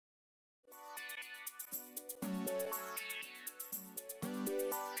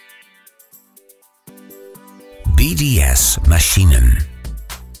BDS Maschinen.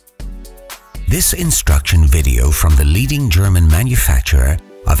 This instruction video from the leading German manufacturer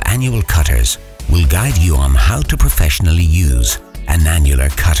of annual cutters will guide you on how to professionally use an annular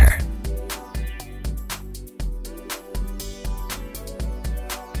cutter.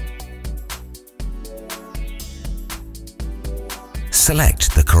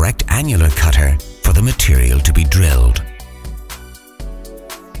 Select the correct annular cutter for the material to be drilled.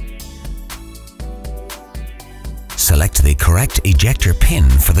 Select the correct ejector pin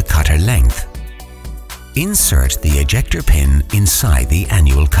for the cutter length. Insert the ejector pin inside the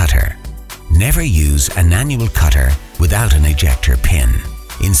annual cutter. Never use an annual cutter without an ejector pin.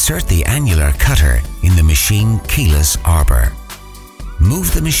 Insert the annular cutter in the machine keyless arbor.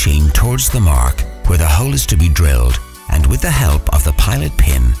 Move the machine towards the mark where the hole is to be drilled, and with the help of the pilot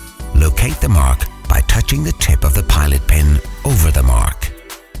pin, locate the mark by touching the tip of the pilot pin over the mark.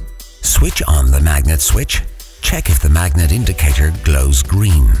 Switch on the magnet switch. Check if the magnet indicator glows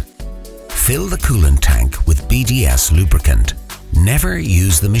green. Fill the coolant tank with BDS lubricant. Never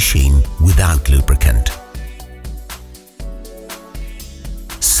use the machine without lubricant.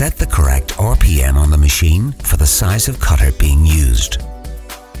 Set the correct RPM on the machine for the size of cutter being used.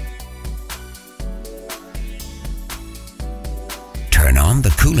 Turn on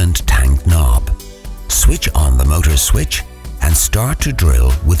the coolant tank knob. Switch on the motor switch and start to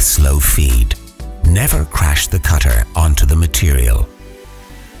drill with slow feed. Never crash the cutter onto the material.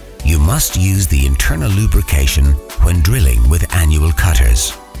 You must use the internal lubrication when drilling with annual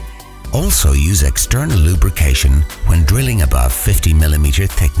cutters. Also use external lubrication when drilling above 50 mm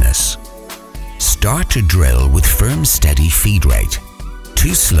thickness. Start to drill with firm, steady feed rate.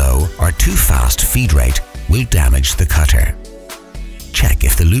 Too slow or too fast feed rate will damage the cutter. Check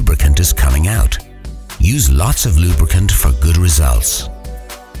if the lubricant is coming out. Use lots of lubricant for good results.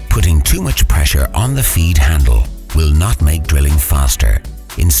 Putting too much pressure on the feed handle will not make drilling faster.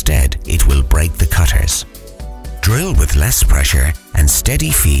 Instead, it will break the cutters. Drill with less pressure and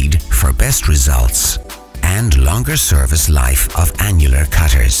steady feed for best results and longer service life of annular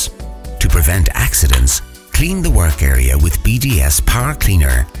cutters. To prevent accidents, clean the work area with BDS Power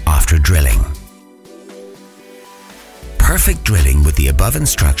Cleaner after drilling. Perfect drilling with the above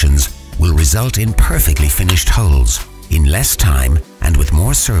instructions will result in perfectly finished holes in less time and with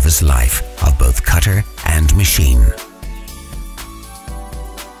more service life of both cutter and machine.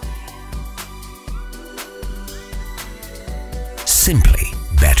 Simply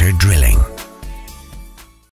better drilling.